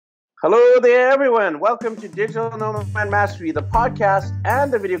Hello there, everyone. Welcome to Digital Nomad Mastery, the podcast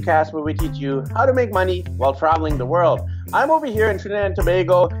and the videocast where we teach you how to make money while traveling the world. I'm over here in Trinidad and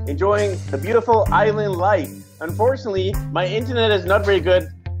Tobago enjoying the beautiful island life. Unfortunately, my internet is not very good,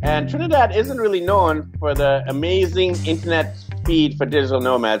 and Trinidad isn't really known for the amazing internet speed for digital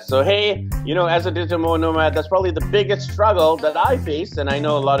nomads. So, hey, as a digital nomad, that's probably the biggest struggle that I face, and I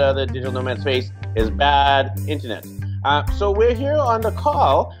know a lot of other digital nomads face, is bad internet. So we're here on the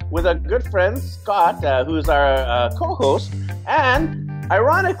call with a good friend, Scott, who's our co-host. And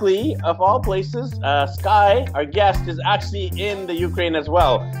ironically, of all places, Skye, our guest, is actually in the Ukraine as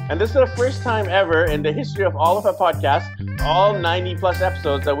well. And this is the first time ever in the history of all of our podcasts, all 90 plus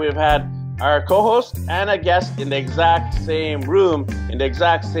episodes, that we've had our co-host and a guest in the exact same room, in the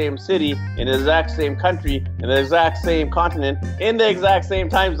exact same city, in the exact same country, in the exact same continent, in the exact same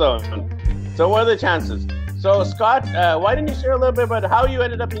time zone. So what are the chances? So, Scott, why didn't you share a little bit about how you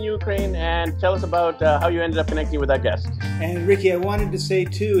ended up in Ukraine and tell us about how you ended up connecting with that guest? And Ricky, I wanted to say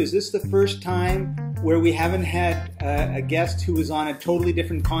too, is this the first time where we haven't had a guest who was on a totally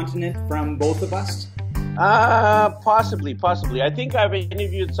different continent from both of us? Possibly. I think I've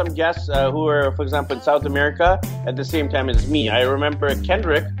interviewed some guests who were, for example, in South America at the same time as me. I remember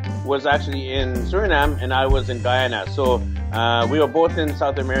Kendrick was actually in Suriname and I was in Guyana. So we were both in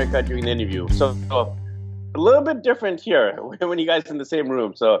South America during the interview. So a little bit different here when you guys are in the same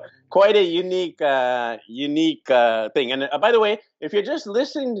room. So quite a unique thing. And by the way, if you're just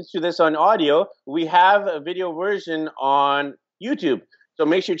listening to this on audio, we have a video version on YouTube. So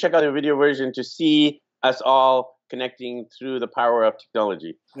make sure you check out the video version to see us all connecting through the power of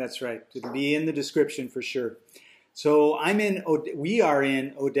technology. That's right. It'll be in the description for sure. So we are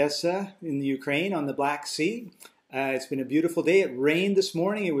in Odessa in the Ukraine on the Black Sea. It's been a beautiful day. It rained this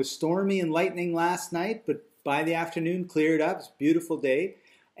morning. It was stormy and lightning last night, but by the afternoon cleared up. It's a beautiful day.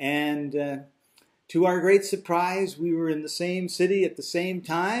 And to our great surprise, we were in the same city at the same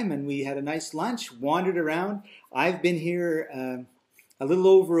time, and we had a nice lunch, wandered around. I've been here a little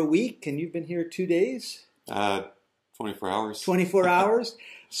over a week, and you've been here 2 days? 24 hours. 24 hours.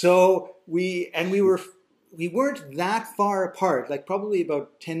 So we weren't that far apart, like probably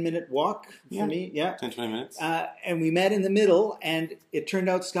about 10-minute walk for me. Yeah. 10, 20 minutes. And we met in the middle, and it turned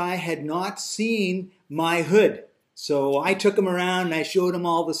out Skye had not seen my hood. So I took him around and I showed him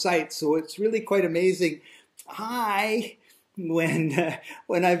all the sights. So it's really quite amazing. When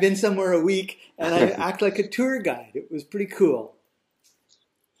I've been somewhere a week and I act like a tour guide. It was pretty cool.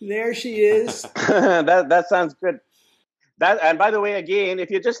 There she is. That sounds good. And by the way, again, if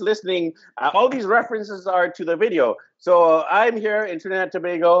you're just listening, all these references are to the video. So I'm here in Trinidad and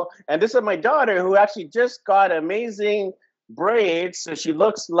Tobago, and this is my daughter who actually just got amazing braids, so she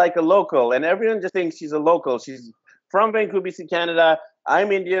looks like a local, and everyone just thinks she's a local. She's from Vancouver, BC, Canada.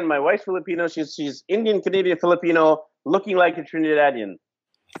 I'm Indian. My wife's Filipino. She's Indian, Canadian, Filipino, looking like a Trinidadian.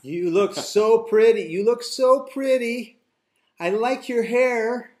 You look so pretty. You look so pretty. I like your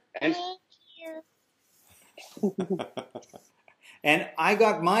hair. And And I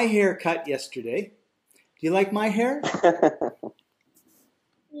got my hair cut yesterday. Do you like my hair?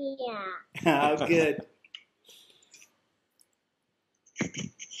 Yeah. Oh, good.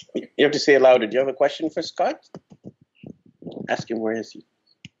 you have to say it louder. Do you have a question for Scott? Ask him, where is he?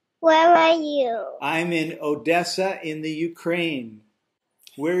 Where are you? I'm in Odessa in the Ukraine.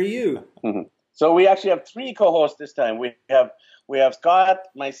 Where are you? Mm-hmm. So we actually have three co-hosts this time. We have Scott,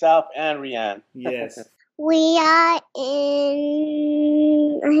 myself, and Rianne. Yes. We are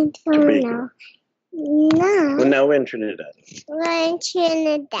in, I don't know. No. Well, now we're in Trinidad. We're in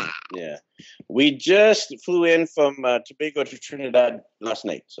Trinidad. Yeah. We just flew in from Tobago to Trinidad last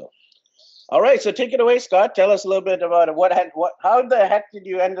night. So, all right. So take it away, Scott. Tell us a little bit about how the heck did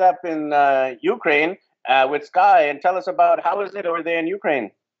you end up in Ukraine with Skye, and tell us about how is it over there in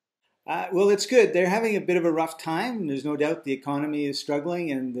Ukraine? Well, it's good. They're having a bit of a rough time. There's no doubt the economy is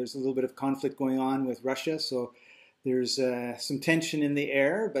struggling, and there's a little bit of conflict going on with Russia. So there's some tension in the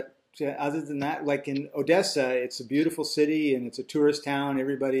air. But other than that, like in Odessa, it's a beautiful city, and it's a tourist town.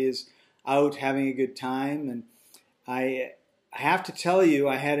 Everybody is out having a good time. And I have to tell you,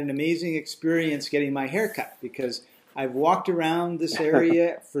 I had an amazing experience getting my hair cut, because I've walked around this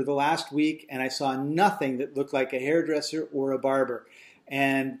area for the last week, and I saw nothing that looked like a hairdresser or a barber.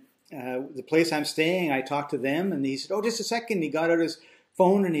 And the place I'm staying, I talked to them, and he said, "Oh, just a second." He got out his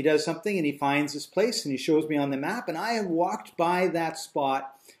phone and he does something, and he finds this place, and he shows me on the map, and I have walked by that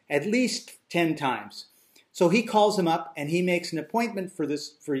spot at least 10 times. So he calls him up, and he makes an appointment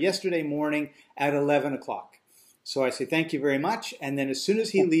for yesterday morning at 11 o'clock. So I say, "Thank you very much." And then as soon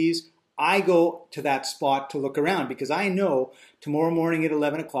as he leaves, I go to that spot to look around because I know tomorrow morning at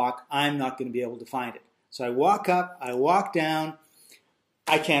 11 o'clock, I'm not going to be able to find it. So I walk up, I walk down,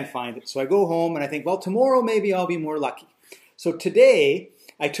 I can't find it. So I go home and I think, well, tomorrow maybe I'll be more lucky. So today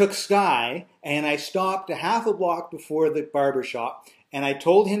I took Skye and I stopped a half a block before the barber shop and I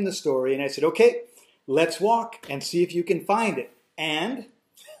told him the story and I said, okay, let's walk and see if you can find it. And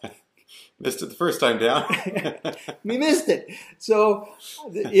missed it the first time down. we missed it. So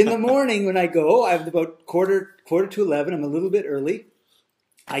in the morning when I go, I have about quarter to 11. I'm a little bit early.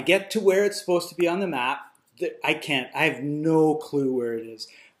 I get to where it's supposed to be on the map. I have no clue where it is.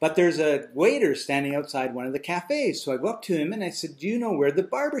 But there's a waiter standing outside one of the cafes. So I go up to him and I said, do you know where the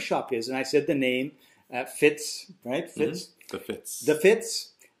barber shop is? And I said the name, Fitz, right? Fitz? Mm-hmm. The Fitz. The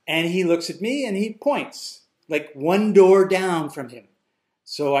Fitz. And he looks at me and he points like one door down from him.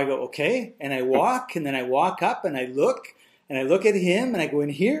 So I go, okay. And I walk and then I walk up and I look at him and I go in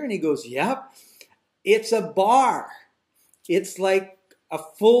here and he goes, yep, it's a bar. It's like a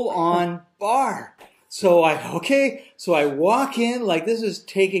full-on bar. So I walk in like this is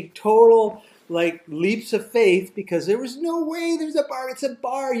taking total like leaps of faith because there was no way there's a bar. It's a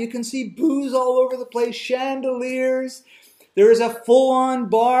bar. You can see booze all over the place, chandeliers. There is a full-on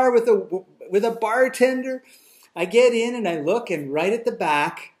bar with a bartender. I get in and I look and right at the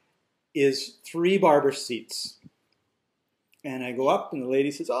back is 3 barber seats. And I go up and the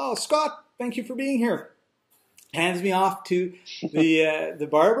lady says, oh, Scott, thank you for being here. Hands me off to the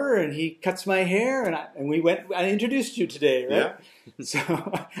barber and he cuts my hair and I introduced you today, right?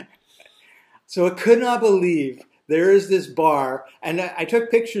 Yeah. So I could not believe there is this bar and I took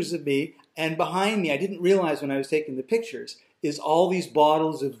pictures of me and behind me, I didn't realize when I was taking the pictures, is all these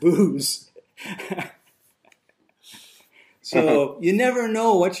bottles of booze. So you never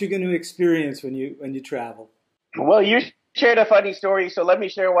know what you're going to experience when you travel. Well, you shared a funny story, so let me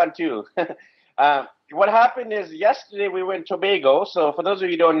share one too. What happened is yesterday we went to Tobago. So for those of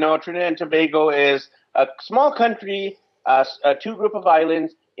you who don't know, Trinidad and Tobago is a small country, 2 group of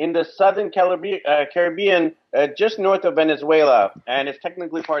islands in the southern Caribbean, just north of Venezuela. And it's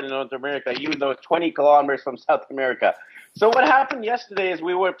technically part of North America, even though it's 20 kilometers from South America. So what happened yesterday is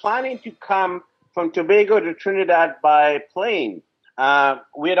we were planning to come from Tobago to Trinidad by plane.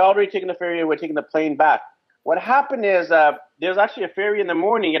 We had already taken the ferry and we're taking the plane back. What happened is there was actually a ferry in the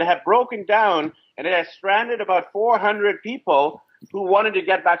morning. It had broken down and it had stranded about 400 people who wanted to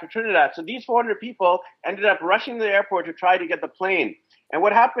get back to Trinidad. So these 400 people ended up rushing to the airport to try to get the plane. And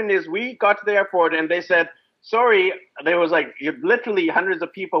what happened is we got to the airport and they said, sorry, there was like literally hundreds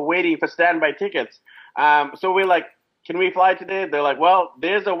of people waiting for standby tickets. So we're like, can we fly today? They're like, well,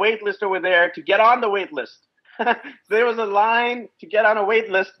 there's a wait list over there to get on the wait list. There was a line to get on a wait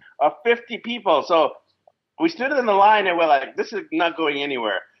list of 50 people. So we stood in the line and we're like, this is not going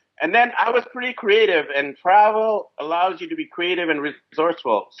anywhere. And then I was pretty creative, and travel allows you to be creative and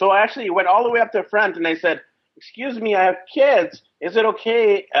resourceful. So I actually went all the way up to the front and I said, excuse me, I have kids. Is it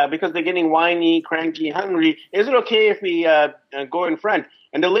okay, because they're getting whiny, cranky, hungry, is it okay if we go in front?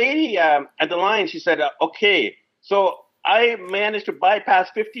 And the lady at the line, she said, okay. So I managed to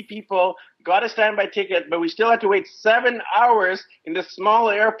bypass 50 people, got a standby ticket, but we still had to wait 7 hours in this small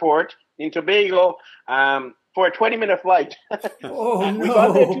airport in Tobago for a 20-minute flight. Oh, no. We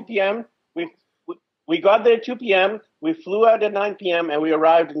got there at 2 p.m. We got there at 2 p.m. We flew out at 9 p.m. and we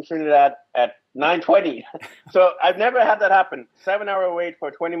arrived in Trinidad at 9:20. So I've never had that happen. 7-hour wait for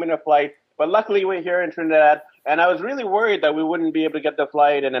a 20-minute flight. But luckily we're here in Trinidad. And I was really worried that we wouldn't be able to get the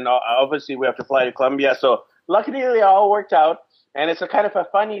flight. And then obviously we have to fly to Colombia. So luckily it all worked out. And it's a kind of a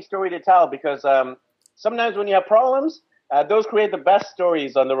funny story to tell because sometimes when you have problems, those create the best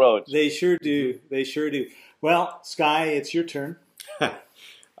stories on the road. They sure do. They sure do. Well, Skye, it's your turn.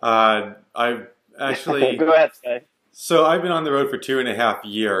 I've actually... Go ahead, Skye. So I've been on the road for 2.5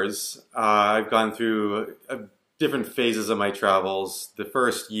 years. I've gone through different phases of my travels. The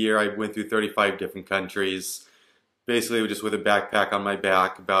first year I went through 35 different countries, basically just with a backpack on my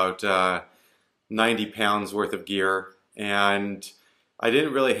back, about 90 pounds worth of gear. And I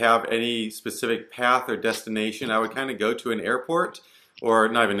didn't really have any specific path or destination. I would kind of go to an airport, or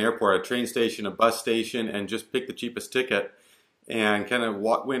not even an airport, a train station, a bus station, and just pick the cheapest ticket. And kind of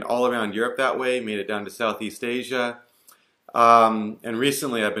went all around Europe that way, made it down to Southeast Asia. And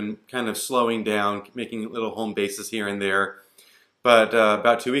recently I've been kind of slowing down, making little home bases here and there. But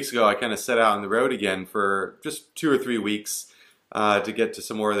about 2 weeks ago I kind of set out on the road again for just 2 or 3 weeks to get to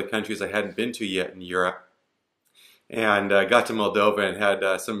some more of the countries I hadn't been to yet in Europe. And got to Moldova and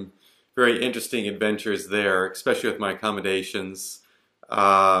had some very interesting adventures there, especially with my accommodations. You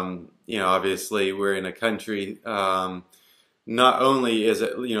know, obviously we're in a country not only is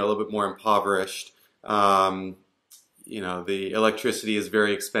it, a little bit more impoverished, the electricity is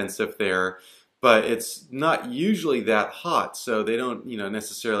very expensive there, but it's not usually that hot, so they don't,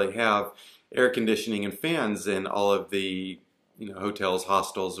 necessarily have air conditioning and fans in all of the, hotels,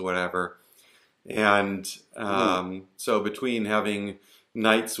 hostels, whatever. And so between having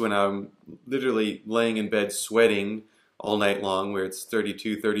nights when I'm literally laying in bed sweating all night long, where it's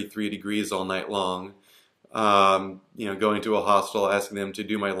 32, 33 degrees all night long, going to a hostel, asking them to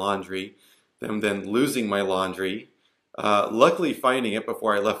do my laundry, them then losing my laundry, luckily finding it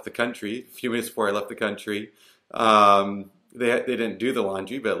before I left the country, a few minutes before I left the country. They didn't do the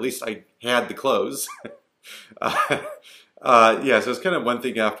laundry, but at least I had the clothes. So it's kind of one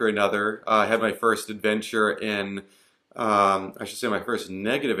thing after another. I had my first adventure in, I should say my first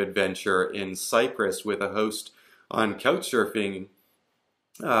negative adventure in Cyprus with a host on Couchsurfing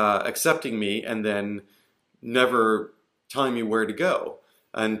accepting me and then never telling me where to go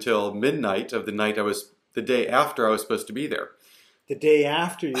until midnight of the day after I was supposed to be there. The day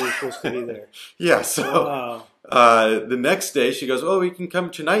after you were supposed to be there. Yeah, so the next day she goes, "Oh, we can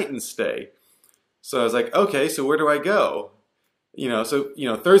come tonight and stay." So I was like, "Okay, so where do I go?"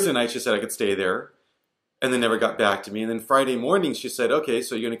 Thursday night she said I could stay there and then never got back to me. And then Friday morning she said, "Okay,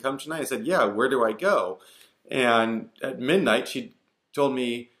 so you're going to come tonight?" I said, "Yeah, where do I go?" And at midnight she told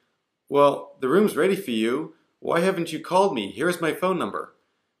me, "Well, the room's ready for you. Why haven't you called me? Here's my phone number."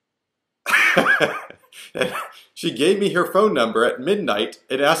 She gave me her phone number at midnight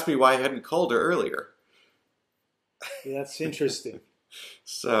and asked me why I hadn't called her earlier. That's interesting.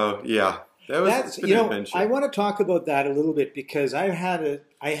 So, yeah, that's an adventure. I want to talk about that a little bit because I have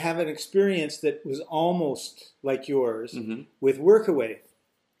an experience that was almost like yours with Workaway.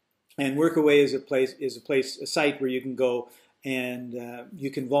 And Workaway is a site where you can go and you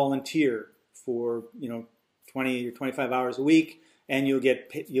can volunteer for 20 or 25 hours a week, and you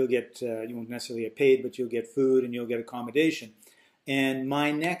won't necessarily get paid, but you'll get food and you'll get accommodation. And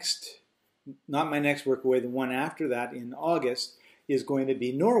not my next Workaway, the one after that in August is going to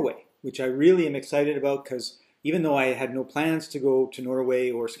be Norway, which I really am excited about because even though I had no plans to go to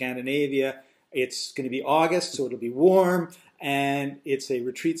Norway or Scandinavia, it's going to be August, so it'll be warm, and it's a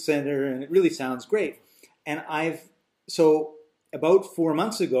retreat center, and it really sounds great. And so about 4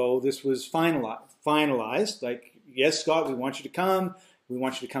 months ago, this was finalized. Like, yes, Scott, we want you to come. We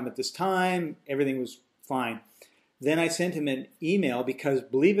want you to come at this time. Everything was fine. Then I sent him an email because,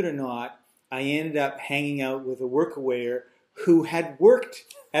 believe it or not, I ended up hanging out with a workawayer who had worked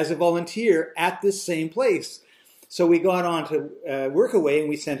as a volunteer at this same place. So we got on to Workaway and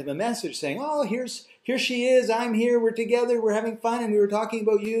we sent him a message saying, "Oh, here she is. I'm here. We're together. We're having fun. And we were talking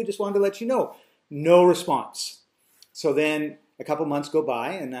about you. Just wanted to let you know." No response. So then a couple months go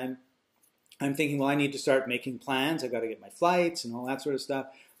by and I'm thinking, well, I need to start making plans. I got to get my flights and all that sort of stuff.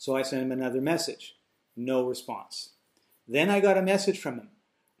 So I sent him another message. No response. Then I got a message from him.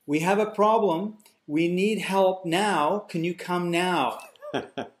 "We have a problem. We need help now. Can you come now?"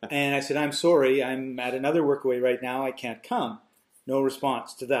 And I said, "I'm sorry. I'm at another Workaway right now. I can't come." No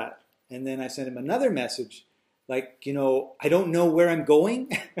response to that. And then I sent him another message like, "I don't know where I'm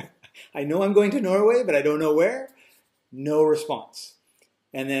going. I know I'm going to Norway, but I don't know where." No response.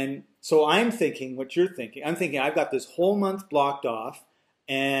 And then, so I'm thinking what you're thinking. I'm thinking I've got this whole month blocked off,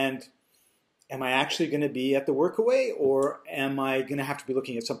 and am I actually going to be at the Workaway, or am I going to have to be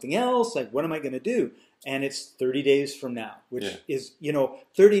looking at something else? Like, what am I going to do? And it's 30 days from now, which is,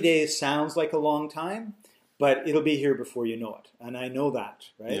 30 days sounds like a long time, but it'll be here before you know it. And I know that,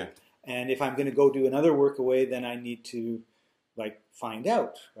 right? Yeah. And if I'm going to go do another Workaway, then I need to, find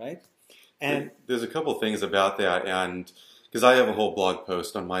out, right? And there's a couple things about that, and because I have a whole blog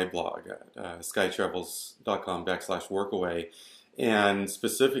post on my blog at skytravels.com/workaway, and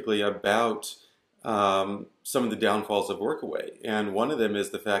specifically about some of the downfalls of Workaway. And one of them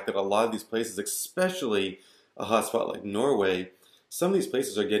is the fact that a lot of these places, especially a hotspot like Norway, some of these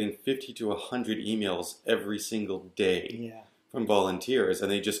places are getting 50 to 100 emails every single day from volunteers,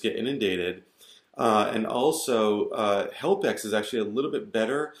 and they just get inundated. And also, HelpX is actually a little bit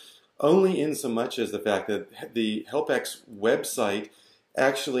better, only in so much as the fact that the HelpX website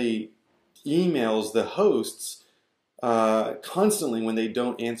actually emails the hosts constantly when they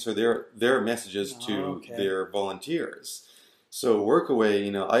don't answer their messages to their volunteers. So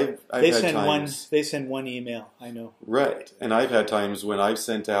Workaway, I've had times... They send one email, I know. Right. And I've had times when I've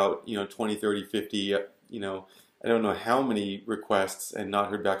sent out, 20, 30, 50, I don't know how many requests and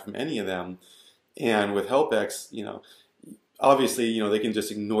not heard back from any of them. And with HelpX, obviously, they can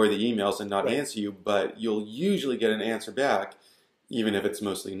just ignore the emails and not answer you, but you'll usually get an answer back, even if it's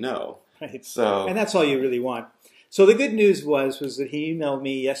mostly no. Right. So, and that's all you really want. So the good news was that he emailed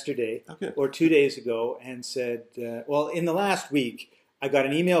me yesterday Okay. or 2 days ago and said, well, in the last week, I got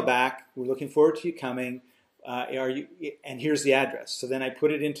an email back. We're looking forward to you coming. And here's the address. So then I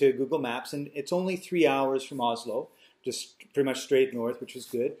put it into Google Maps, and it's only 3 hours from Oslo, just pretty much straight north, which was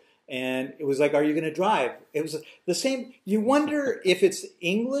good. And it was like, are you going to drive? It was the same. You wonder if it's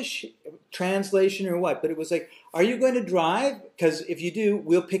English translation or what, but it was like, are you going to drive? Because if you do,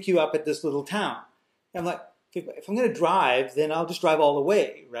 we'll pick you up at this little town. And I'm like, if I'm going to drive, then I'll just drive all the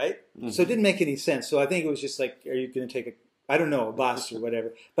way, right? Mm-hmm. So it didn't make any sense. So I think it was just like, are you going to take a bus or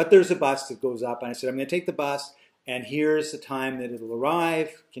whatever? But there's a bus that goes up, and I said, I'm going to take the bus, and here's the time that it'll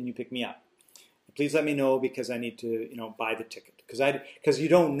arrive. Can you pick me up? Please let me know because I need to, buy the ticket. Because you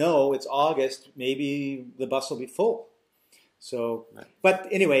don't know, it's August, maybe the bus will be full. So, but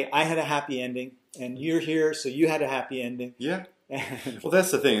anyway, I had a happy ending, and you're here, so you had a happy ending. Yeah. Well,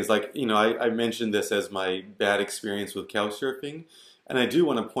 that's the thing. Is like, I mentioned this as my bad experience with couchsurfing, and I do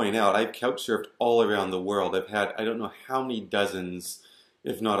want to point out I've couchsurfed all around the world. I've had I don't know how many dozens,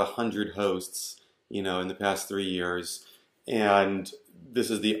 if not 100 hosts, in the past 3 years, and this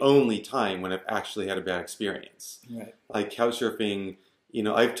is the only time when I've actually had a bad experience. Right. Like couchsurfing,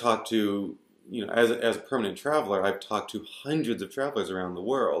 I've talked to, as a permanent traveler, I've talked to hundreds of travelers around the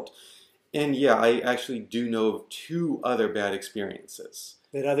world. And yeah, I actually do know of 2 other bad experiences.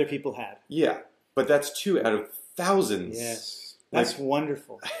 That other people had. Yeah, but that's 2 out of thousands. Yes, that's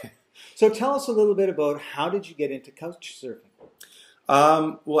wonderful. So tell us a little bit about how did you get into couchsurfing?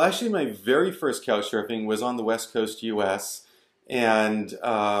 Well, actually, my very first couchsurfing was on the West Coast, U.S., and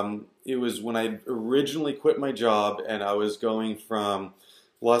it was when I originally quit my job, and I was going from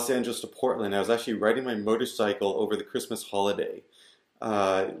Los Angeles to Portland. I was actually riding my motorcycle over the Christmas holiday.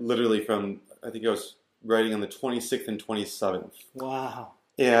 Literally from, I think I was riding on the 26th and 27th. Wow.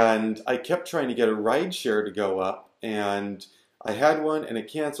 And I kept trying to get a ride share to go up, and I had one and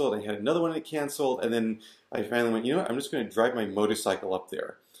it canceled. I had another one and it canceled, and then I finally went, I'm just going to drive my motorcycle up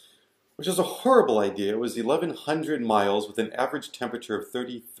there, which was a horrible idea. It was 1,100 miles with an average temperature of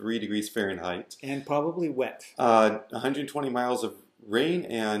 33 degrees Fahrenheit. And probably wet. 120 miles of rain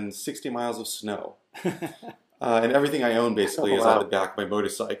and 60 miles of snow. And everything I own basically is on the back of my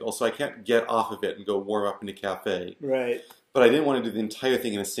motorcycle, so I can't get off of it and go warm up in a cafe. Right. But I didn't want to do the entire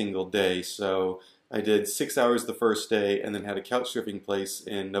thing in a single day, so I did 6 hours the first day and then had a couchsurfing place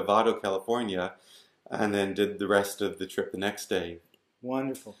in Novato, California, and then did the rest of the trip the next day.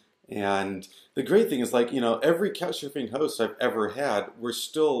 Wonderful. And the great thing is, like, every couchsurfing host I've ever had, we're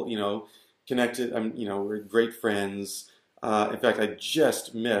still, connected. We're great friends. In fact, I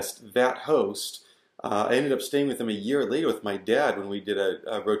just missed that host. I ended up staying with him a year later with my dad when we did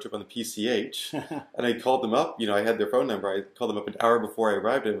a road trip on the PCH. And I called them up. I had their phone number. I called them up an hour before I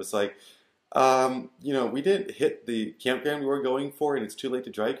arrived, and it was like, we didn't hit the campground we were going for, and it's too late to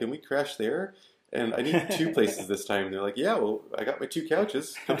drive. Can we crash there? And I need 2 places this time. And they're like, yeah, well, I got my 2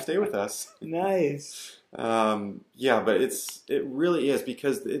 couches. Come stay with us. Nice. Yeah, but it really is,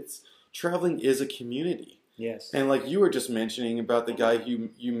 because traveling is a community. Yes. And like you were just mentioning about the guy who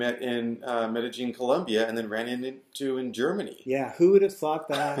you met in Medellin, Colombia, and then ran into in Germany. Yeah, who would have thought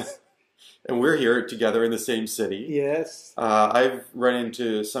that? And we're here together in the same city. Yes. I've run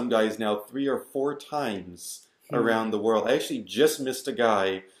into some guys now 3 or 4 times around the world. I actually just missed a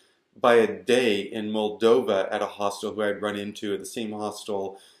guy by a day in Moldova at a hostel who I'd run into at the same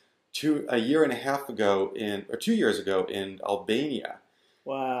hostel 2 years ago in Albania.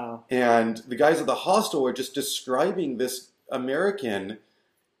 Wow. And the guys at the hostel were just describing this American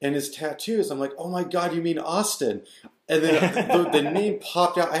and his tattoos. I'm like, oh my God, you mean Austin? And then the name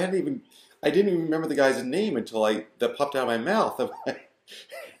popped out. I didn't even remember the guy's name until that popped out of my mouth.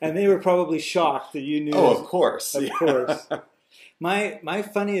 And they were probably shocked that you knew. Oh, of course. Of course. My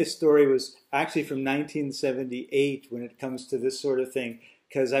funniest story was actually from 1978 when it comes to this sort of thing,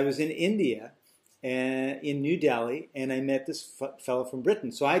 because I was in India, in New Delhi, and I met this fellow from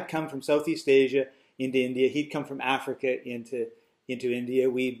Britain. So I'd come from Southeast Asia into India. He'd come from Africa into India.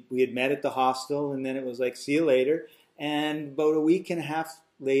 We had met at the hostel, and then it was like, see you later. And about a week and a half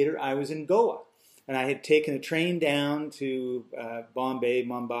later, I was in Goa. And I had taken a train down to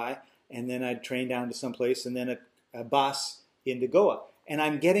Mumbai, and then I'd train down to someplace, and then a bus into Goa. And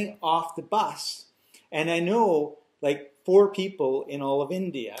I'm getting off the bus, and I know like 4 people in all of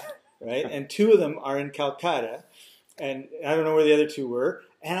India, right? And 2 of them are in Calcutta, and I don't know where the other 2 were.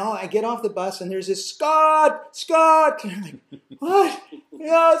 And I get off the bus, and there's this Scott! And I'm like, what?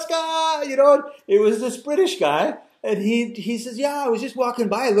 Yeah, Scott! It was this British guy. And he says, yeah, I was just walking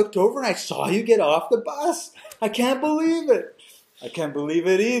by. I looked over, and I saw you get off the bus. I can't believe it. I can't believe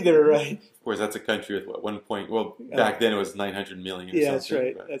it either, right? Of course, that's a country with what, 1 point. Well, back then it was 900 million. Or Yeah, that's something,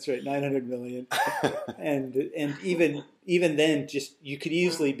 right. but. That's right. 900 million, and even then, just you could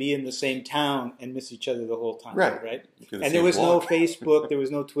easily be in the same town and miss each other the whole time, right? And there was no Facebook, there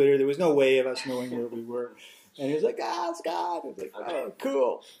was no Twitter, there was no way of us knowing where we were. And he was like, Scott. I was like, oh,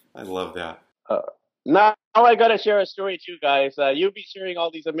 cool. I love that. Now I got to share a story too, guys. You'll be sharing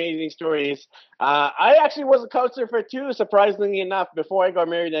all these amazing stories. I actually was a couch surfer too, surprisingly enough, before I got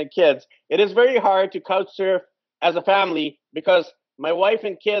married and had kids. It is very hard to couch surf as a family because my wife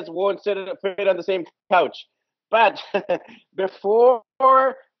and kids won't fit on the same couch. But before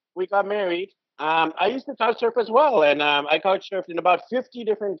we got married, I used to couch surf as well. And I couch surfed in about 50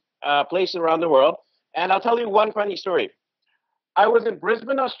 different places around the world. And I'll tell you one funny story. I was in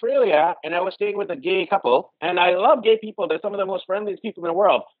Brisbane, Australia, and I was staying with a gay couple. And I love gay people. They're some of the most friendliest people in the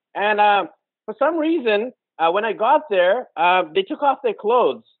world. And for some reason, when I got there, they took off their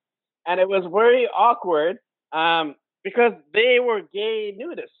clothes. And it was very awkward because they were gay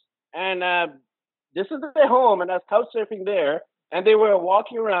nudists. And this is their home, and I was couch surfing there. And they were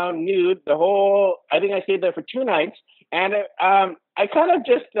walking around nude I think I stayed there for 2 nights. And I kind of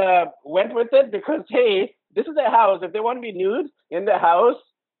just went with it because, hey, this is their house. If they want to be nude in their house,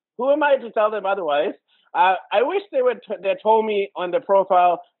 who am I to tell them otherwise? I wish they told me on the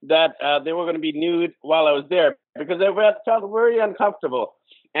profile that they were going to be nude while I was there because I felt very uncomfortable.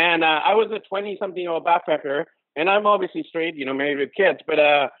 And I was a 20-something-year-old backpacker, and I'm obviously straight, married with kids. But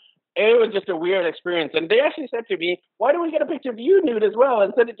it was just a weird experience. And they actually said to me, why don't we get a picture of you nude as well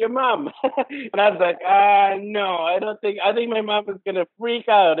and send it to your mom? And I was like, no, I think my mom is going to freak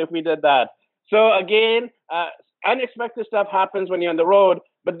out if we did that. So again, unexpected stuff happens when you're on the road,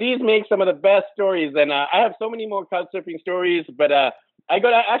 but these make some of the best stories. And I have so many more couch surfing stories, but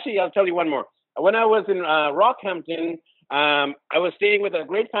I'll tell you one more. When I was in Rockhampton, I was staying with a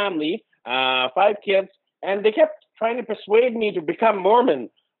great family, 5 kids, and they kept trying to persuade me to become Mormon.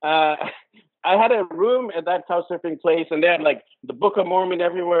 I had a room at that couch surfing place, and they had like the Book of Mormon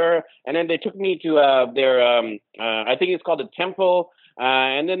everywhere. And then they took me to their, I think it's called the temple.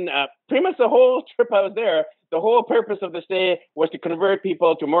 And then pretty much the whole trip I was there, the whole purpose of the stay was to convert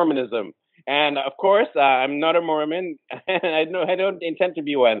people to Mormonism. And of course, I'm not a Mormon, and I don't intend to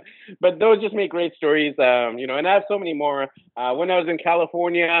be one. But those just make great stories, and I have so many more. When I was in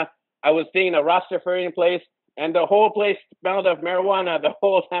California, I was staying in a Rastafarian place, and the whole place smelled of marijuana the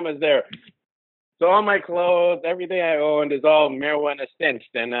whole time I was there. So all my clothes, everything I owned is all marijuana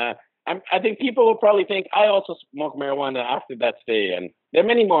cinched. And I think people will probably think I also smoke marijuana after that stay. And there are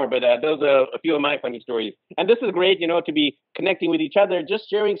many more, but those are a few of my funny stories. And this is great, to be connecting with each other, just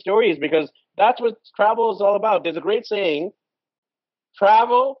sharing stories, because that's what travel is all about. There's a great saying,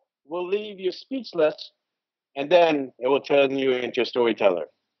 travel will leave you speechless, and then it will turn you into a storyteller.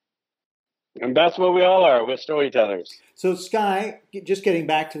 And that's what we all are. We're storytellers. So, Skye, just getting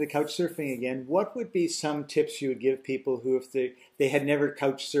back to the couch surfing again, what would be some tips you would give people who, if they had never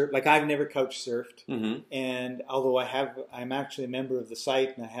couch surfed, like I've never couch surfed, and although I'm actually a member of the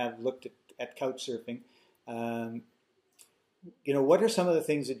site and I have looked at couch surfing, what are some of the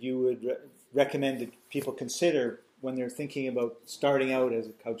things that you would recommend that people consider when they're thinking about starting out as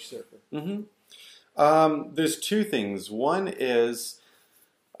a couch surfer? There's 2 things. One is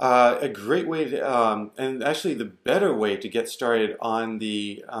a great way to, and actually the better way to get started on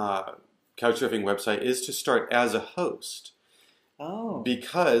the Couchsurfing website is to start as a host. Oh.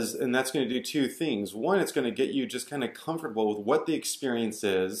 Because, and that's going to do 2 things. One, it's going to get you just kind of comfortable with what the experience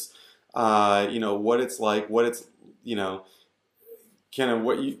is, what it's like, what it's, kind of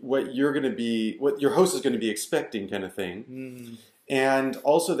what you're going to be, what your host is going to be expecting, kind of thing. And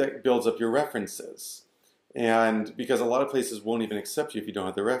also that builds up your references. And because a lot of places won't even accept you if you don't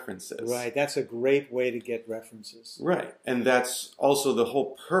have the references. Right, that's a great way to get references. Right, and that's also the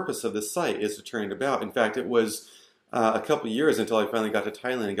whole purpose of the site, is to turn it about. In fact, it was a couple of years until I finally got to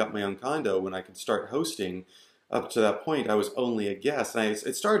Thailand and got my own condo when I could start hosting. Up to that point, I was only a guest. And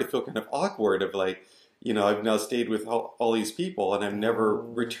it started to feel kind of awkward of like, I've now stayed with all these people and I've never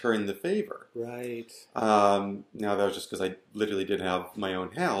returned the favor. Right. Now, that was just because I literally didn't have my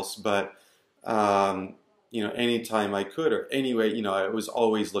own house, but... anytime I could, or anyway, I was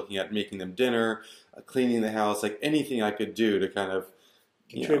always looking at making them dinner, cleaning the house, like anything I could do to kind of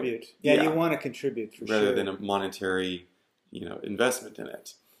contribute. You want to contribute for rather sure. than a monetary, investment in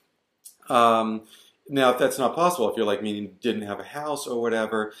it. Now, if that's not possible, if you're like me and didn't have a house or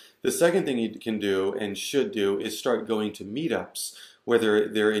whatever, the second thing you can do and should do is start going to meetups, whether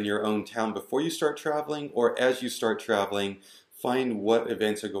they're in your own town before you start traveling or as you start traveling. Find what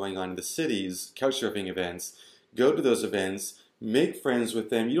events are going on in the cities, couchsurfing events. Go to those events, make friends with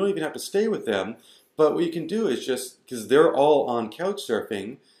them. You don't even have to stay with them. But what you can do is just, because they're all on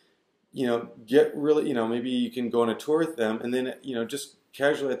Couchsurfing, get really, maybe you can go on a tour with them, and then, just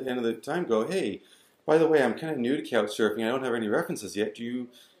casually at the end of the time go, hey, by the way, I'm kind of new to Couchsurfing. I don't have any references yet.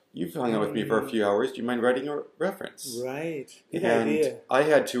 You've hung out with me for a few hours. Do you mind writing a reference? Right. Good and idea. I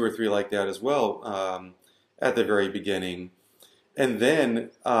had 2 or 3 like that as well at the very beginning. And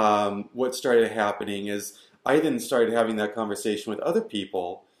then what started happening is I then started having that conversation with other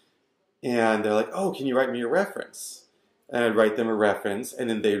people, and they're like, oh, can you write me a reference? And I'd write them a reference, and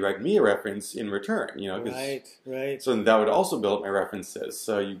then they'd write me a reference in return. Right. So that would also build up my references.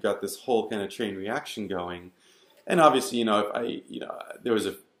 So you've got this whole kind of chain reaction going. And obviously, there was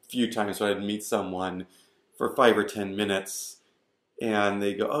a few times when I'd meet someone for 5 or 10 minutes, and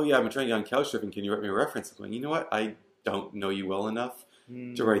they go, oh yeah, I've been trying to get on Couchsurfing. Can you write me a reference? I'm going, you know what? I don't know you well enough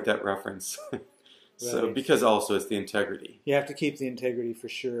to write that reference. So Right. because also it's the integrity. You have to keep the integrity for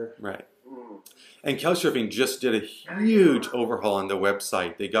sure. Right. And Couchsurfing just did a huge overhaul on their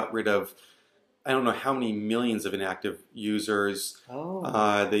website. They got rid of, I don't know how many millions of inactive users.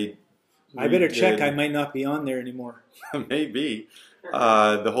 Oh. They I better check. I might not be on there anymore. Maybe.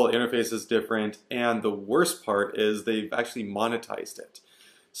 The whole interface is different. And the worst part is they've actually monetized it.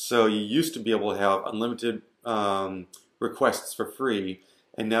 So you used to be able to have unlimited requests for free.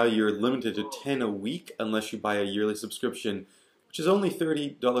 And now you're limited to 10 a week unless you buy a yearly subscription, which is only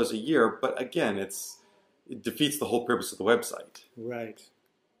 $30 a year. But again, it defeats the whole purpose of the website. Right.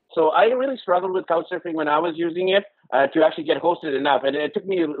 So I really struggled with Couchsurfing when I was using it to actually get hosted enough. And it took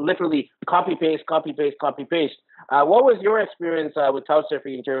me literally copy, paste. What was your experience with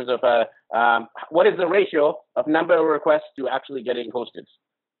Couchsurfing in terms of what is the ratio of number of requests to actually getting hosted?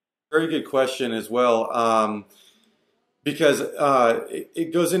 Very good question as well. Because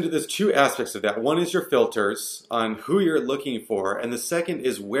it goes into, there's 2 aspects of that. One is your filters on who you're looking for, and the second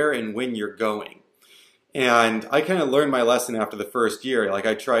is where and when you're going. And I kind of learned my lesson after the first year. Like,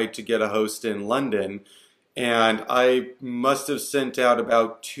 I tried to get a host in London, and I must have sent out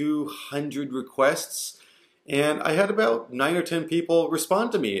about 200 requests, and I had about 9 or 10 people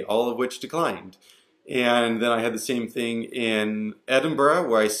respond to me, all of which declined. And then I had the same thing in Edinburgh,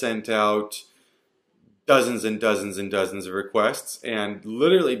 where I sent out dozens and dozens and dozens of requests and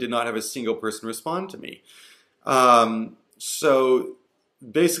literally did not have a single person respond to me. So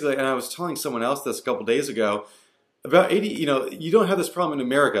basically, and I was telling someone else this a couple days ago, about 80, you don't have this problem in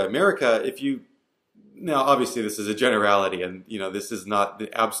America. Now obviously this is a generality and this is not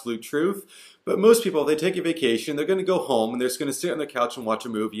the absolute truth, but most people, they take a vacation, they're going to go home and they're just going to sit on their couch and watch a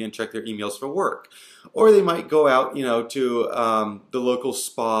movie and check their emails for work. Or they might go out, to the local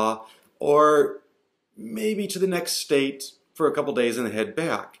spa, or maybe to the next state for a couple days and then head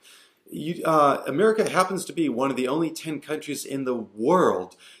back. America happens to be one of the only 10 countries in the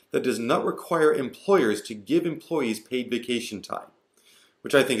world that does not require employers to give employees paid vacation time,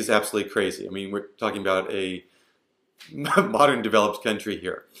 which I think is absolutely crazy. I mean, we're talking about a modern developed country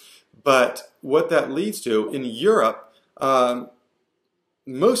here. But what that leads to, in Europe,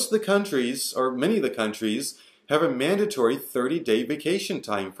 most of the countries, or many of the countries, have a mandatory 30-day vacation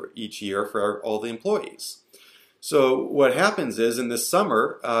time for each year for all the employees. So what happens is in the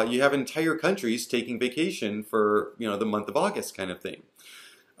summer, you have entire countries taking vacation for the month of August kind of thing.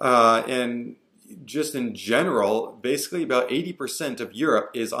 And just in general, basically about 80% of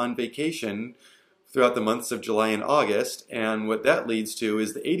Europe is on vacation throughout the months of July and August. And what that leads to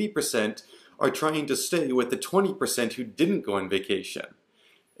is the 80% are trying to stay with the 20% who didn't go on vacation.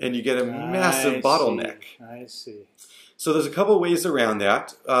 And you get a massive bottleneck. I see. So there's a couple ways around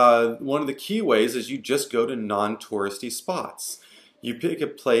that. One of the key ways is you just go to non-touristy spots. You pick a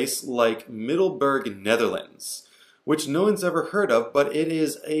place like Middelburg, Netherlands, which no one's ever heard of, but it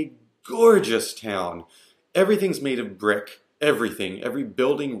is a gorgeous town. Everything's made of brick. Everything. Every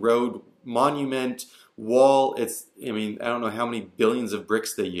building, road, monument, wall. I don't know how many billions of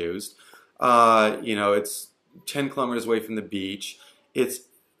bricks they used. It's 10 kilometers away from the beach. It's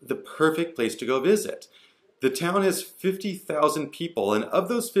the perfect place to go visit. The town has 50,000 people, and of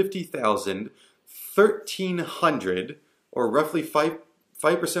those 50,000, 1,300, or roughly 5%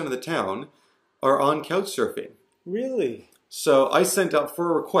 of the town, are on Couchsurfing. Really? So I sent out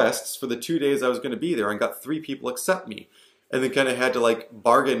 4 requests for the 2 days I was going to be there and got 3 people accept me, and then kind of had to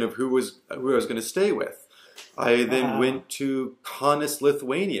bargain of who I was going to stay with. I then went to Kaunas,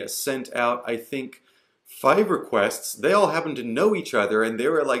 Lithuania, sent out, I think, 5 requests. They all happened to know each other, and they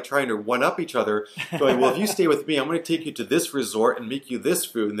were trying to one-up each other, going, well, if you stay with me, I'm going to take you to this resort and make you this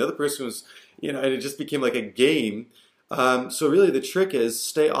food. And the other person was, and it just became like a game. So really the trick is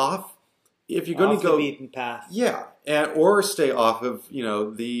stay off, if you're going off to go the beaten path. Yeah, or stay off of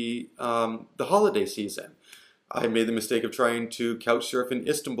the holiday season. I made the mistake of trying to couch surf in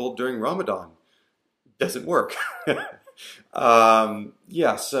Istanbul during Ramadan. Doesn't work.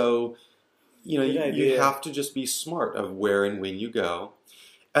 Yeah, so you have to just be smart of where and when you go.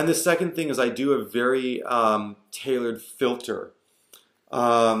 And the second thing is I do a very tailored filter.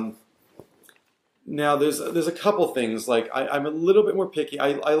 Now there's a couple things, like I'm a little bit more picky.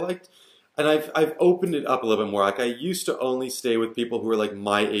 I liked, and I've opened it up a little bit more. Like I used to only stay with people who were like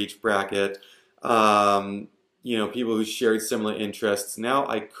my age bracket, people who shared similar interests. Now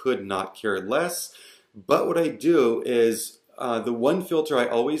I could not care less. But what I do is the one filter I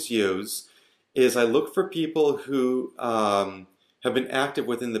always use is I look for people who have been active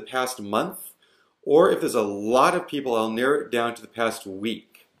within the past month, or if there's a lot of people, I'll narrow it down to the past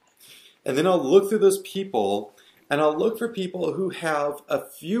week. And then I'll look through those people, and I'll look for people who have a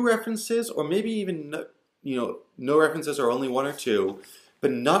few references, or maybe even no references, or only one or two,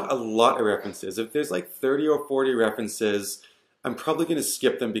 but not a lot of references. If there's like 30 or 40 references, I'm probably going to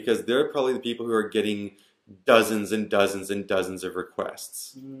skip them because they're probably the people who are getting dozens and dozens and dozens of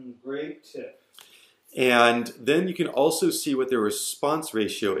requests. Great tip. And then you can also see what their response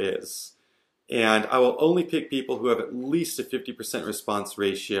ratio is. And I will only pick people who have at least a 50% response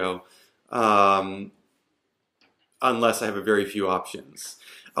ratio, unless I have a very few options.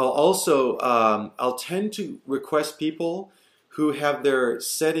 I'll tend to request people who have their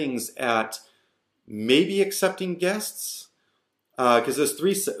settings at maybe accepting guests, because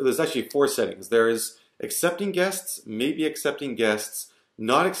there's actually 4 settings. There's accepting guests, maybe accepting guests,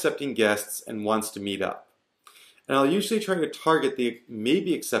 not accepting guests, and wants to meet up. And I'll usually try to target the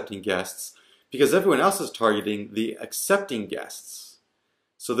maybe accepting guests because everyone else is targeting the accepting guests.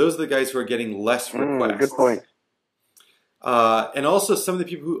 So those are the guys who are getting less requests. Good point. And also some of the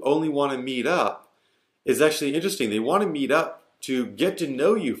people who only want to meet up is actually interesting. They want to meet up to get to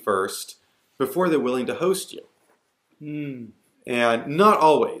know you first before they're willing to host you. And not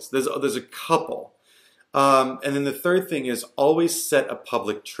always. There's a couple. And then the third thing is always set a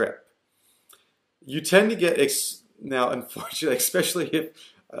public trip. You tend to get, now unfortunately, especially if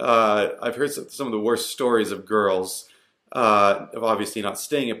I've heard some of the worst stories of girls, of obviously not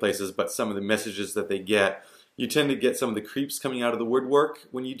staying at places, but some of the messages that they get, you tend to get some of the creeps coming out of the woodwork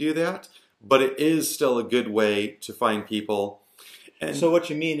when you do that, but it is still a good way to find people. And so what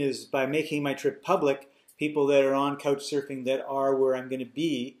you mean is by making my trip public, people that are on Couchsurfing that are where I'm going to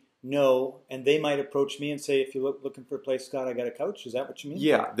be know, and they might approach me and say, if you're looking for a place, Scott, I got a couch. Is that what you mean?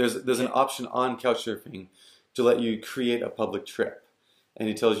 Yeah, there's an option on Couchsurfing to let you create a public trip. And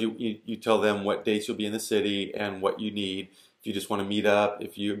it tells you tell them what dates you'll be in the city and what you need. If you just want to meet up,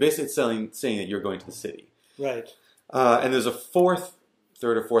 if you basically saying that you're going to the city. Right. And there's a third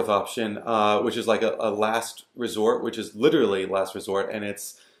or fourth option, which is like a last resort, which is literally last resort. And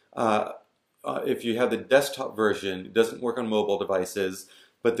it's if you have the desktop version, it doesn't work on mobile devices,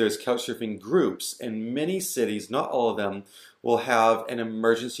 but there's Couchsurfing groups. And many cities, not all of them, will have an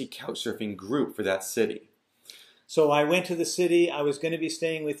emergency Couchsurfing group for that city. So I went to the city, I was going to be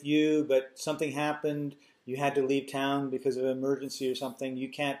staying with you, but something happened, you had to leave town because of an emergency or something, you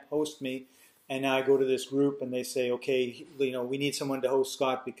can't host me, and now I go to this group and they say, okay, we need someone to host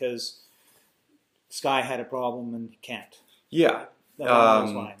Scott because Skye had a problem and can't. Yeah.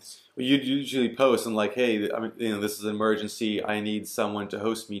 Those lines. You'd usually post and like, hey, this is an emergency, I need someone to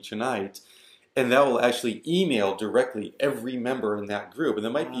host me tonight, and that will actually email directly every member in that group, and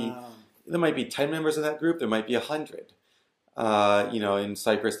there might be 10 members in that group. There might be 100. In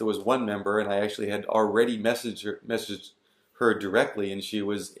Cyprus, there was one member, and I actually had already messaged her directly, and she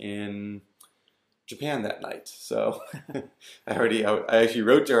was in Japan that night. So I actually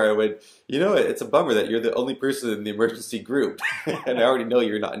wrote to her. I went, it's a bummer that you're the only person in the emergency group, and I already know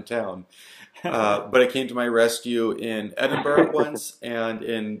you're not in town. But it came to my rescue in Edinburgh once, and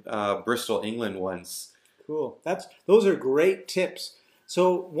in Bristol, England once. Cool. Those are great tips.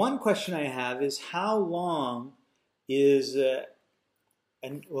 So one question I have is how long is,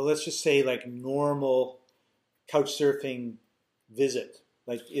 let's just say like normal Couchsurfing visit?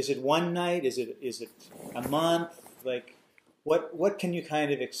 Like, is it one night? Is it a month? Like, what can you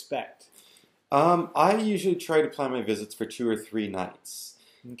kind of expect? I usually try to plan my visits for 2 or 3 nights.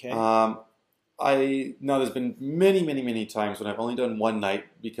 Okay. There's been many, many, many times when I've only done one night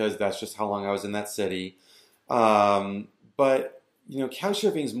because that's just how long I was in that city. But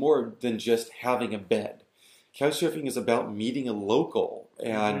Couchsurfing is more than just having a bed. Couchsurfing is about meeting a local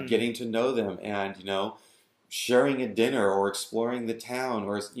and getting to know them and, sharing a dinner or exploring the town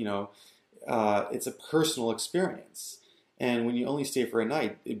or, it's a personal experience. And when you only stay for a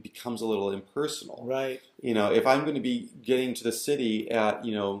night, it becomes a little impersonal. Right. You know, if I'm going to be getting to the city at,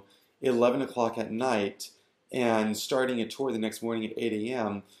 11 o'clock at night and starting a tour the next morning at 8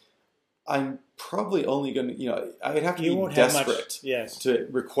 a.m., I'm probably only going to, I'd have to be desperate to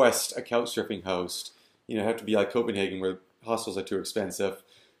request a Couchsurfing host. It'd have to be like Copenhagen where hostels are too expensive.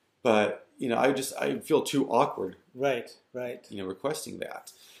 But, I feel too awkward. Right. Requesting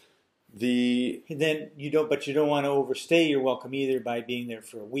that. Then you don't want to overstay your welcome either by being there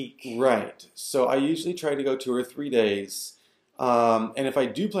for a week. Right. So I usually try to go 2 or 3 days. And if I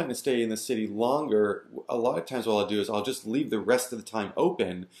do plan to stay in the city longer, a lot of times what I'll do is I'll just leave the rest of the time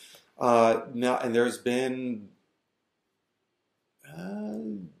open. And there's been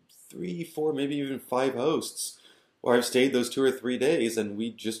 3, 4, maybe even 5 hosts where I've stayed those 2 or 3 days and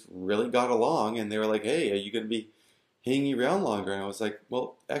we just really got along. And they were like, "Hey, are you going to be hanging around longer?" And I was like,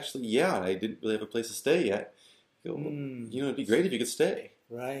 "Well, actually, yeah. I didn't really have a place to stay yet. It'd be great if you could stay."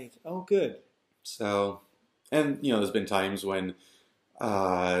 Right. Oh, good. So, and there's been times when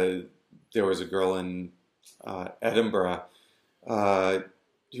there was a girl in Edinburgh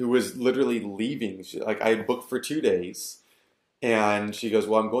who was literally leaving. I had booked for 2 days. And she goes,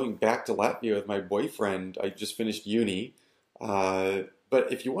 "Well, I'm going back to Latvia with my boyfriend. I just finished uni.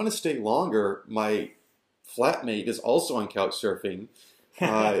 But if you want to stay longer, my flatmate is also on Couchsurfing.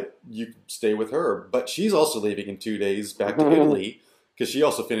 You can stay with her. But she's also leaving in 2 days back to Italy because she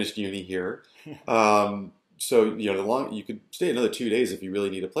also finished uni here. So, you could stay another 2 days if you really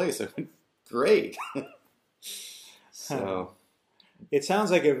need a place." I went, "Great." So... It sounds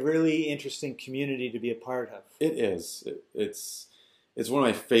like a really interesting community to be a part of. It is. It's one of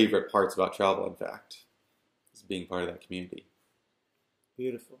my favorite parts about travel, in fact, is being part of that community.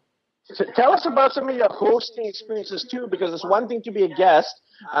 Beautiful. So tell us about some of your hosting experiences too, because it's one thing to be a guest,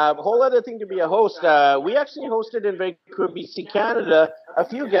 a whole other thing to be a host. We actually hosted in Vancouver, BC, Canada, a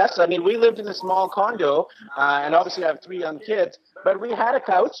few guests. I mean, we lived in a small condo, and obviously I have 3 young kids, but we had a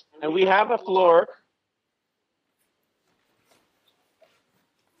couch and we have a floor.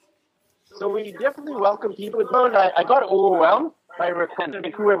 So we definitely welcome people. I got overwhelmed by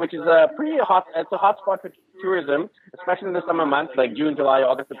Vancouver, which is a hot spot for tourism, especially in the summer months like June, July,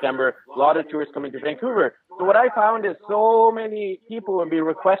 August, September. A lot of tourists coming to Vancouver. So what I found is so many people would be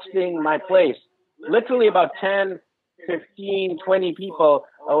requesting my place. Literally about 10, 15, 20 people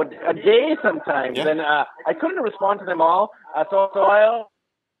a day sometimes. Yeah. And I couldn't respond to them all. So I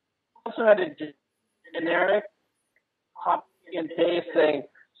also had a generic copy and paste saying,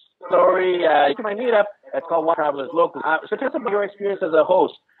 "Sorry, you can my meetup. It's called One Travelers Local." So tell us about your experience as a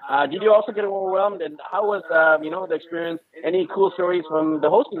host. Did you also get overwhelmed? And how was, the experience? Any cool stories from the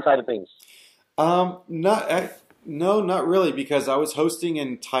hosting side of things? No, not really, because I was hosting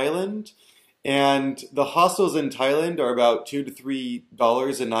in Thailand, and the hostels in Thailand are about $2 to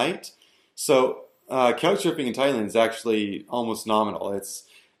 $3 a night. So Couchsurfing in Thailand is actually almost nominal.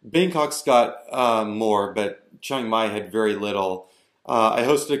 Bangkok's got more, but Chiang Mai had very little. I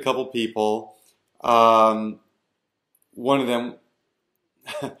hosted a couple people. One of them,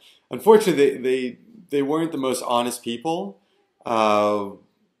 unfortunately, they weren't the most honest people. And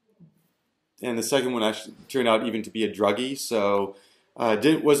the second one actually turned out even to be a druggie. So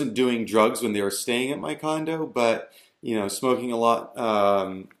wasn't doing drugs when they were staying at my condo, but smoking a lot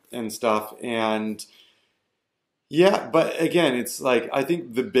and stuff. And yeah, but again, it's like, I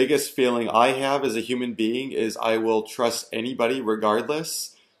think the biggest feeling I have as a human being is I will trust anybody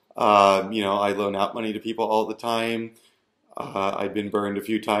regardless. I loan out money to people all the time. I've been burned a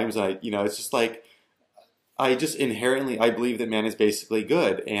few times. It's just like, I just inherently, I believe that man is basically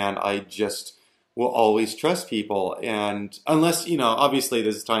good, and I just will always trust people. And unless, obviously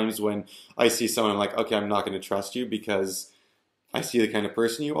there's times when I see someone, I'm like, okay, I'm not going to trust you because I see the kind of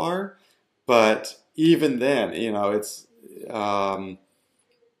person you are. But even then, it's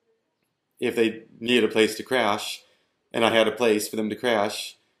if they needed a place to crash and I had a place for them to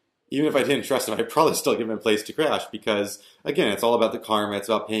crash, even if I didn't trust them, I'd probably still give them a place to crash because, again, it's all about the karma. It's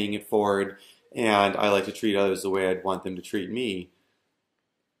about paying it forward. And I like to treat others the way I'd want them to treat me,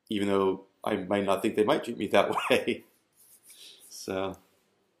 even though I might not think they might treat me that way. So,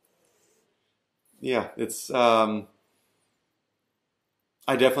 yeah,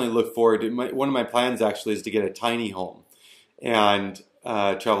 I definitely look forward to one of my plans actually is to get a tiny home and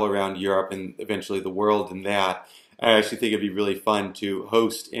travel around Europe and eventually the world in that. I actually think it'd be really fun to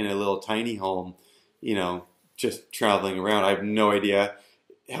host in a little tiny home, just traveling around. I have no idea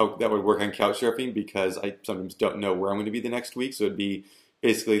how that would work on Couchsurfing because I sometimes don't know where I'm going to be the next week. So it'd be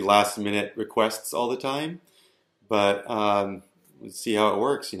basically last minute requests all the time. But let's see how it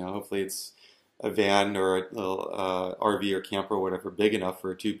works. Hopefully it's a van or a little RV or camper or whatever, big enough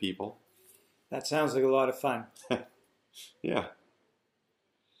for 2 people. That sounds like a lot of fun. Yeah.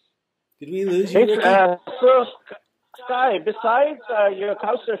 Did we lose you, Hey, Ricky? so Skye, besides your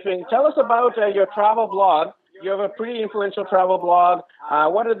Couchsurfing, tell us about your travel blog. You have a pretty influential travel blog.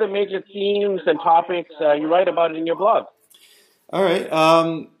 What are the major themes and topics you write about in your blog? All right.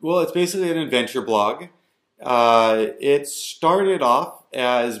 Well, it's basically an adventure blog. It started off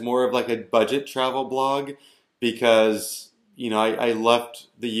as more of like a budget travel blog because, I left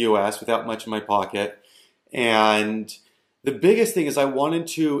the U.S. without much in my pocket. And the biggest thing is I wanted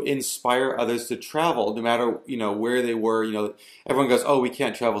to inspire others to travel no matter, where they were. Everyone goes, oh, we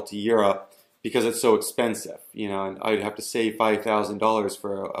can't travel to Europe because it's so expensive, and I'd have to save $5,000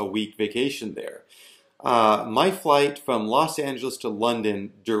 for a week vacation there. My flight from Los Angeles to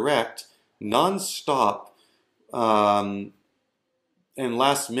London, direct, non-stop, and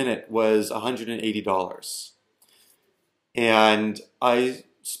last minute was $180. And I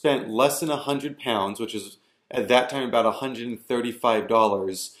spent less than £100, which is at that time about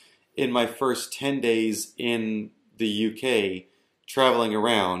 $135 in my first 10 days in the UK traveling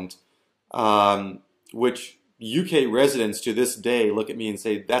around, which UK residents to this day look at me and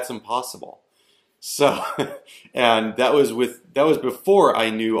say, that's impossible. So, and that was before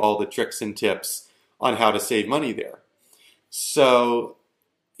I knew all the tricks and tips on how to save money there. So,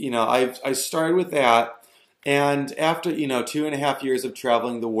 I started with that. And after, 2.5 years of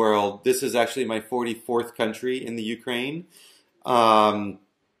traveling the world, this is actually my 44th country in the Ukraine. I've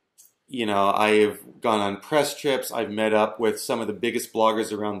gone on press trips. I've met up with some of the biggest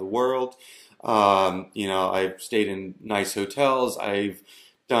bloggers around the world. I've stayed in nice hotels. I've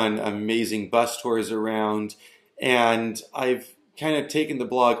done amazing bus tours around. And I've kind of taken the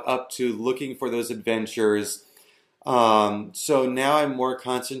blog up to looking for those adventures. So now I'm more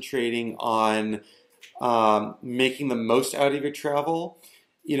concentrating on making the most out of your travel.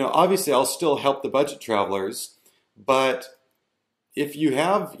 Obviously I'll still help the budget travelers, but if you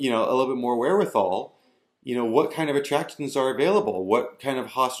have, a little bit more wherewithal, what kind of attractions are available? What kind of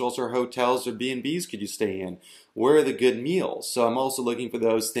hostels or hotels or B&Bs could you stay in? Where are the good meals? So I'm also looking for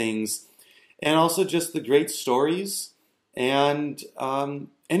those things, and also just the great stories and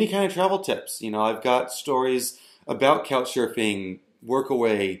any kind of travel tips. I've got stories about Couchsurfing,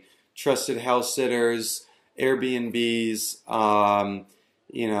 Workaway, trusted house sitters, Airbnbs,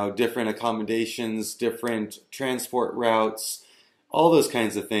 different accommodations, different transport routes, all those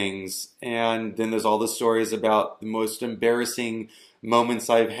kinds of things. And then there's all the stories about the most embarrassing moments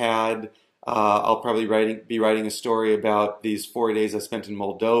I've had. I'll probably be writing a story about these 4 days I spent in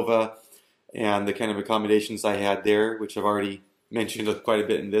Moldova and the kind of accommodations I had there, which I've already mentioned quite a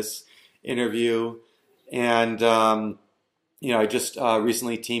bit in this interview. And I just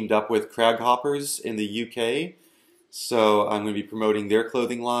recently teamed up with Crag Hoppers in the UK, so I'm going to be promoting their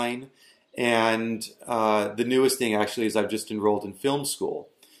clothing line. And the newest thing actually is I've just enrolled in film school,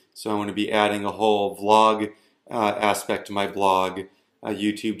 so I'm going to be adding a whole vlog aspect to my blog, a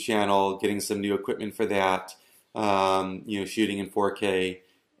YouTube channel, getting some new equipment for that, shooting in 4K,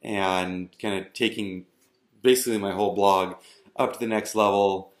 and kind of taking basically my whole blog up to the next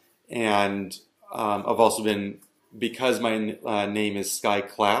level. And I've also been, because my name is Skye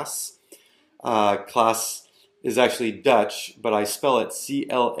Class, Class is actually Dutch, but I spell it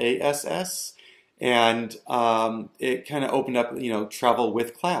C-L-A-S-S, and it kind of opened up, travel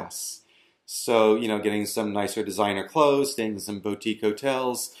with class. So, getting some nicer designer clothes, staying in some boutique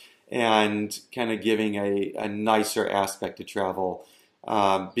hotels, and kind of giving a nicer aspect to travel,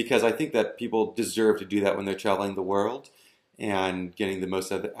 because I think that people deserve to do that when they're traveling the world and getting the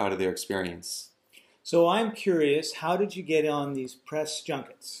most out of their experience. So I'm curious, how did you get on these press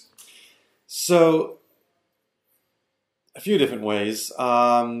junkets? So, a few different ways.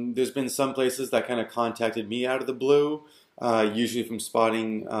 There's been some places that kind of contacted me out of the blue, usually from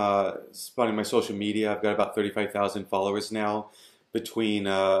spotting my social media. I've got about 35,000 followers now,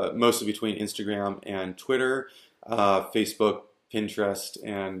 mostly between Instagram and Twitter. Facebook, Pinterest,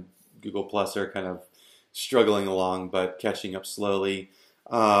 and Google Plus are kind of struggling along, but catching up slowly.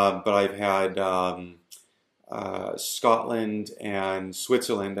 But I've had Scotland and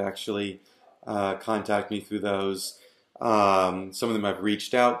Switzerland actually contact me through those. Some of them I've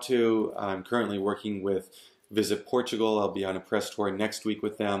reached out to. I'm currently working with Visit Portugal. I'll be on a press tour next week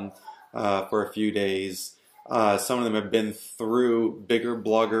with them for a few days. Some of them have been through bigger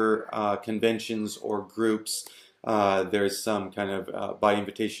blogger conventions or groups. There's some kind of by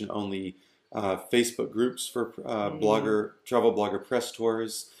invitation only Facebook groups for travel blogger press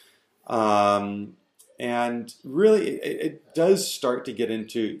tours. And really, it does start to get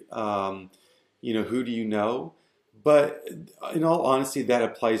into who do you know? But in all honesty, that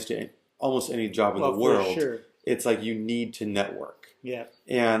applies to almost any job in the world. For sure. It's like you need to network. Yeah.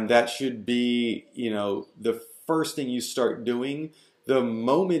 And that should be, the first thing you start doing the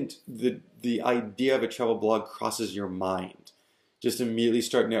moment the idea of a travel blog crosses your mind. Just immediately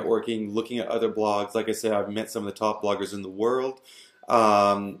start networking, looking at other blogs. Like I said, I've met some of the top bloggers in the world.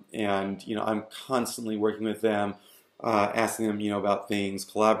 And, I'm constantly working with them, asking them, about things,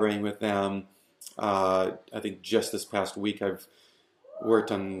 collaborating with them. I think just this past week I've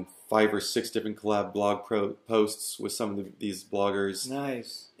worked on 5 or 6 different collab blog posts with some of these bloggers.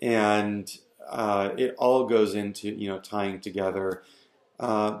 Nice. And it all goes into, tying together.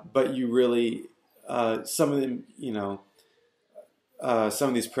 But you really, some of them, some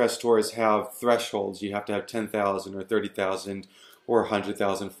of these press tours have thresholds. You have to have 10,000 or 30,000 or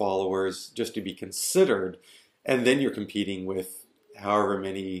 100,000 followers just to be considered. And then you're competing with however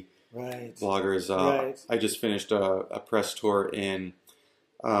many bloggers. I just finished a press tour in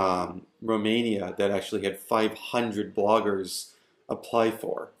Romania that actually had 500 bloggers apply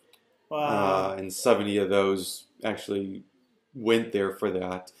for. Wow. And 70 of those actually went there for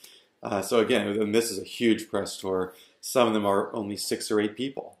that. So again, and this is a huge press tour. Some of them are only 6 or 8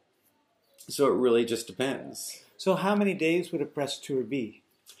 people. So it really just depends. So how many days would a press tour be?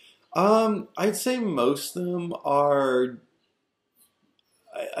 I'd say most of them are,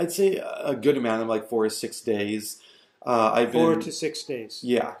 I'd say a good amount of them, like 4 to 6 days. 4 to 6 days.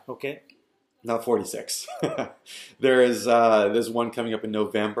 Yeah. Okay. Not 46. There's one coming up in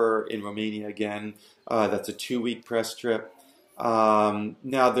November in Romania again. That's a 2-week press trip.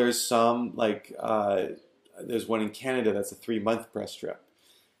 Now there's some there's one in Canada that's a 3-month press trip,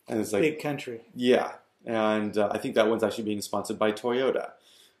 and it's like big country. Yeah, and I think that one's actually being sponsored by Toyota,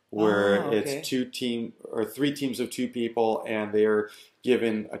 where it's 3 teams of 2 people, and they're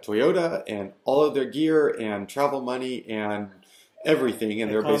given a Toyota and all of their gear and travel money and everything,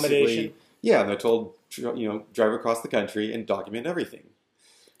 and they're basically and they're told drive across the country and document everything.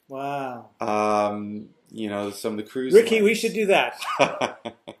 Wow. Some of the cruise Ricky, lines. we should do that.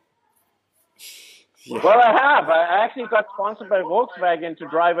 Yeah. Well, I have. I actually got sponsored by Volkswagen to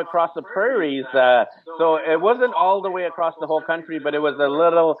drive across the prairies. So it wasn't all the way across the whole country, but it was a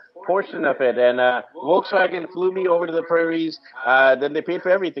little portion of it. And Volkswagen flew me over to the prairies. Then they paid for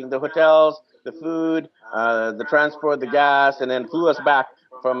everything, the hotels, the food, the transport, the gas, and then flew us back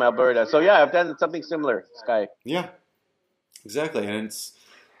from Alberta. So, yeah, I've done something similar, Skye. Yeah, exactly. And it's,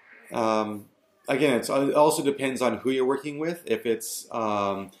 again, it also depends on who you're working with. If it's...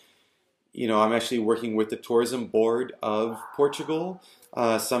 I'm actually working with the tourism board of Portugal.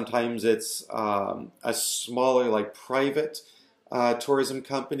 Sometimes it's a smaller, private tourism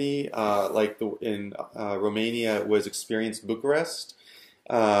company. In Romania, it was Experience Bucharest.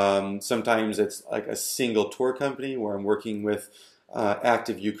 Sometimes it's like a single tour company where I'm working with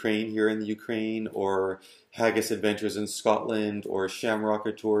Active Ukraine here in the Ukraine, or Haggis Adventures in Scotland, or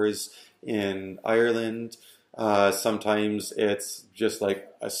Shamrocker Tours in Ireland. Sometimes it's just like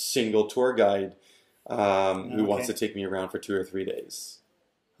a single tour guide who wants to take me around for 2 or 3 days.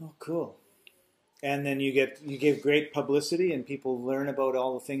 Oh, cool. And then you give great publicity, and people learn about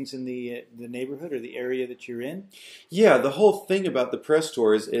all the things in the neighborhood or the area that you're in. Yeah, the whole thing about the press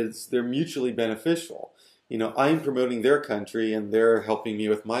tours is they're mutually beneficial. I'm promoting their country, and they're helping me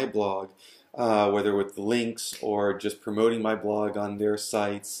with my blog, whether with the links or just promoting my blog on their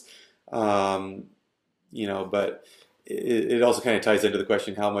sites. But it also kind of ties into the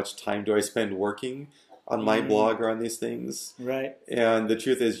question, how much time do I spend working on my blog or on these things? Right. And the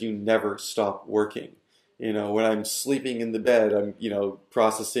truth is, you never stop working. When I'm sleeping in the bed, I'm,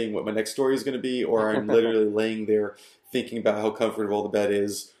 processing what my next story is going to be, or I'm literally laying there thinking about how comfortable the bed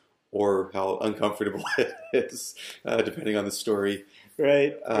is or how uncomfortable it is, depending on the story.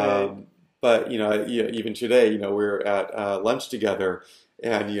 Right. But, even today, we're at lunch together.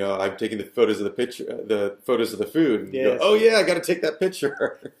 And I'm taking the photos of the photos of the food. And go, oh yeah, I got to take that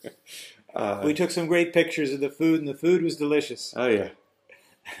picture. We took some great pictures of the food, and the food was delicious. Oh yeah,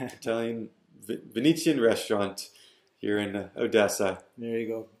 Italian Venetian restaurant here in Odessa. There you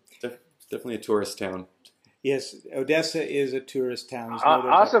go. Definitely a tourist town. Yes, Odessa is a tourist town.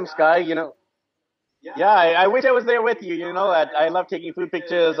 Awesome, Skye. Yeah, I wish I was there with you. I love taking food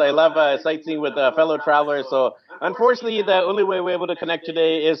pictures. I love sightseeing with fellow travelers. So, unfortunately, the only way we're able to connect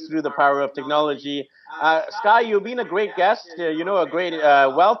today is through the power of technology. Skye, you've been a great guest. A great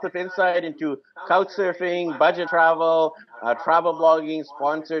wealth of insight into couchsurfing, budget travel, travel blogging,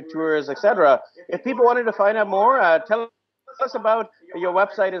 sponsored tours, etc. If people wanted to find out more, tell us about your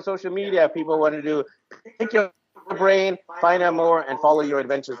website and social media. If people wanted to pick your brain, find out more, and follow your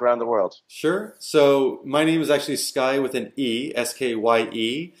adventures around the world. Sure. So my name is actually Skye with an E,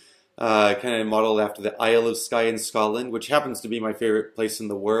 S-K-Y-E, kind of modeled after the Isle of Skye in Scotland, which happens to be my favorite place in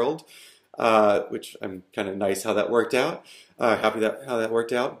the world, which I'm kind of nice how that worked out. Happy how that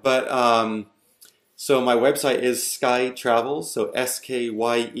worked out. But so my website is Skye Travels, so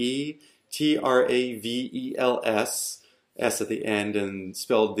SKYE-TRAVELS, S at the end, and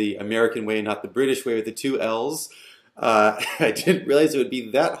spelled the American way, not the British way with the 2 L's. I didn't realize it would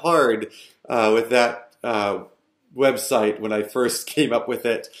be that hard with that website when I first came up with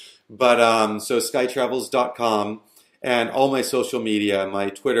it. But so skytravels.com, and all my social media, my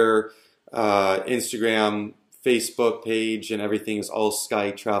Twitter, Instagram, Facebook page, and everything is all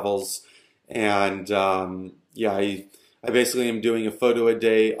Skye Travels. And yeah, I basically am doing a photo a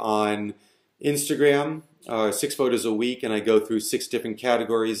day on Instagram, 6 photos a week, and I go through 6 different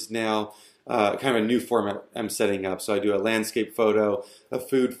categories now. Kind of a new format I'm setting up. So I do a landscape photo, a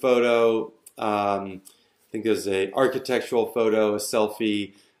food photo, I think there's a architectural photo, a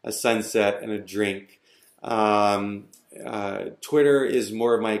selfie, a sunset, and a drink. Twitter is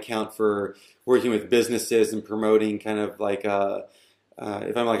more of my account for working with businesses and promoting kind of like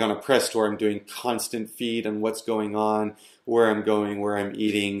if I'm like on a press tour, I'm doing constant feed on what's going on, where I'm going, where I'm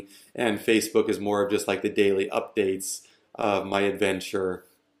eating, and Facebook is more of just like the daily updates of my adventure,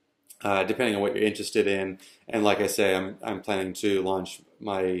 depending on what you're interested in. And like I say, I'm planning to launch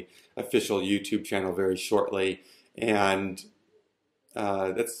my official YouTube channel very shortly, and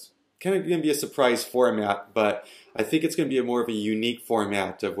that's kind of going to be a surprise format, but I think it's going to be more of a unique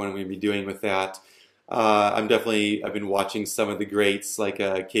format of what I'm going to be doing with that. I've been watching some of the greats like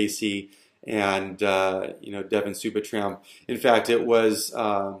Casey and Devin Supertramp. In fact,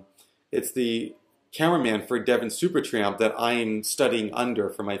 it's the cameraman for Devin Supertramp that I'm studying under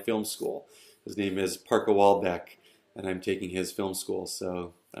for my film school. His name is Parker Walbeck, and I'm taking his film school,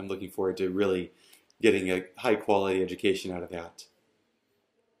 so I'm looking forward to really getting a high quality education out of that.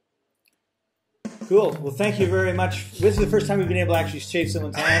 Cool. Well, thank you very much. This is the first time we've been able to actually shake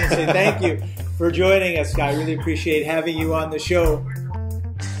someone's hand and say thank you for joining us, Skye. I really appreciate having you on the show.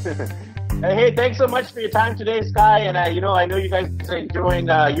 Hey, thanks so much for your time today, Skye. And I know you guys are enjoying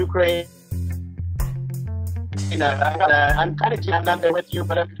Ukraine. I'm kind of jammed out there with you,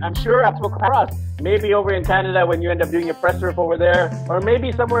 but I'm sure I'll come across. Maybe over in Canada when you end up doing your press trip over there, or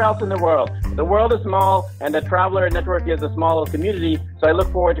maybe somewhere else in the world. The world is small, and the Traveler Network is a small community, so I look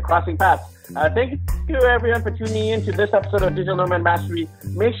forward to crossing paths. Thank you everyone for tuning in to this episode of Digital Nomad Mastery.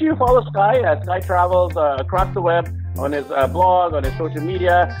 Make sure you follow Skye as Skye travels across the web on his blog, on his social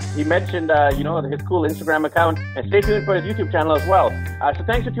media. He mentioned, his cool Instagram account, and stay tuned for his YouTube channel as well. So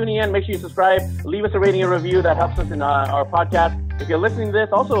thanks for tuning in. Make sure you subscribe, leave us a rating and review. That helps us in our podcast. If you're listening to this,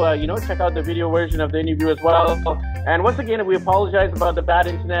 also, check out the video version of the interview as well. And once again, we apologize about the bad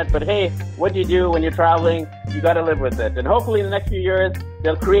internet, but hey, what do you do when you're traveling? You got to live with it. And hopefully in the next few years,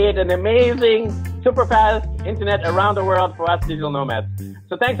 they'll create an amazing, super fast internet around the world for us digital nomads.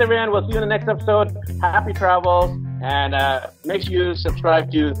 So thanks everyone. We'll see you in the next episode. Happy travels. And make sure you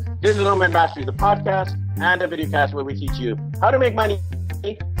subscribe to Digital Nomad Mastery, the podcast, and a videocast where we teach you how to make money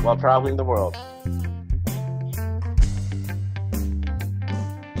while traveling the world.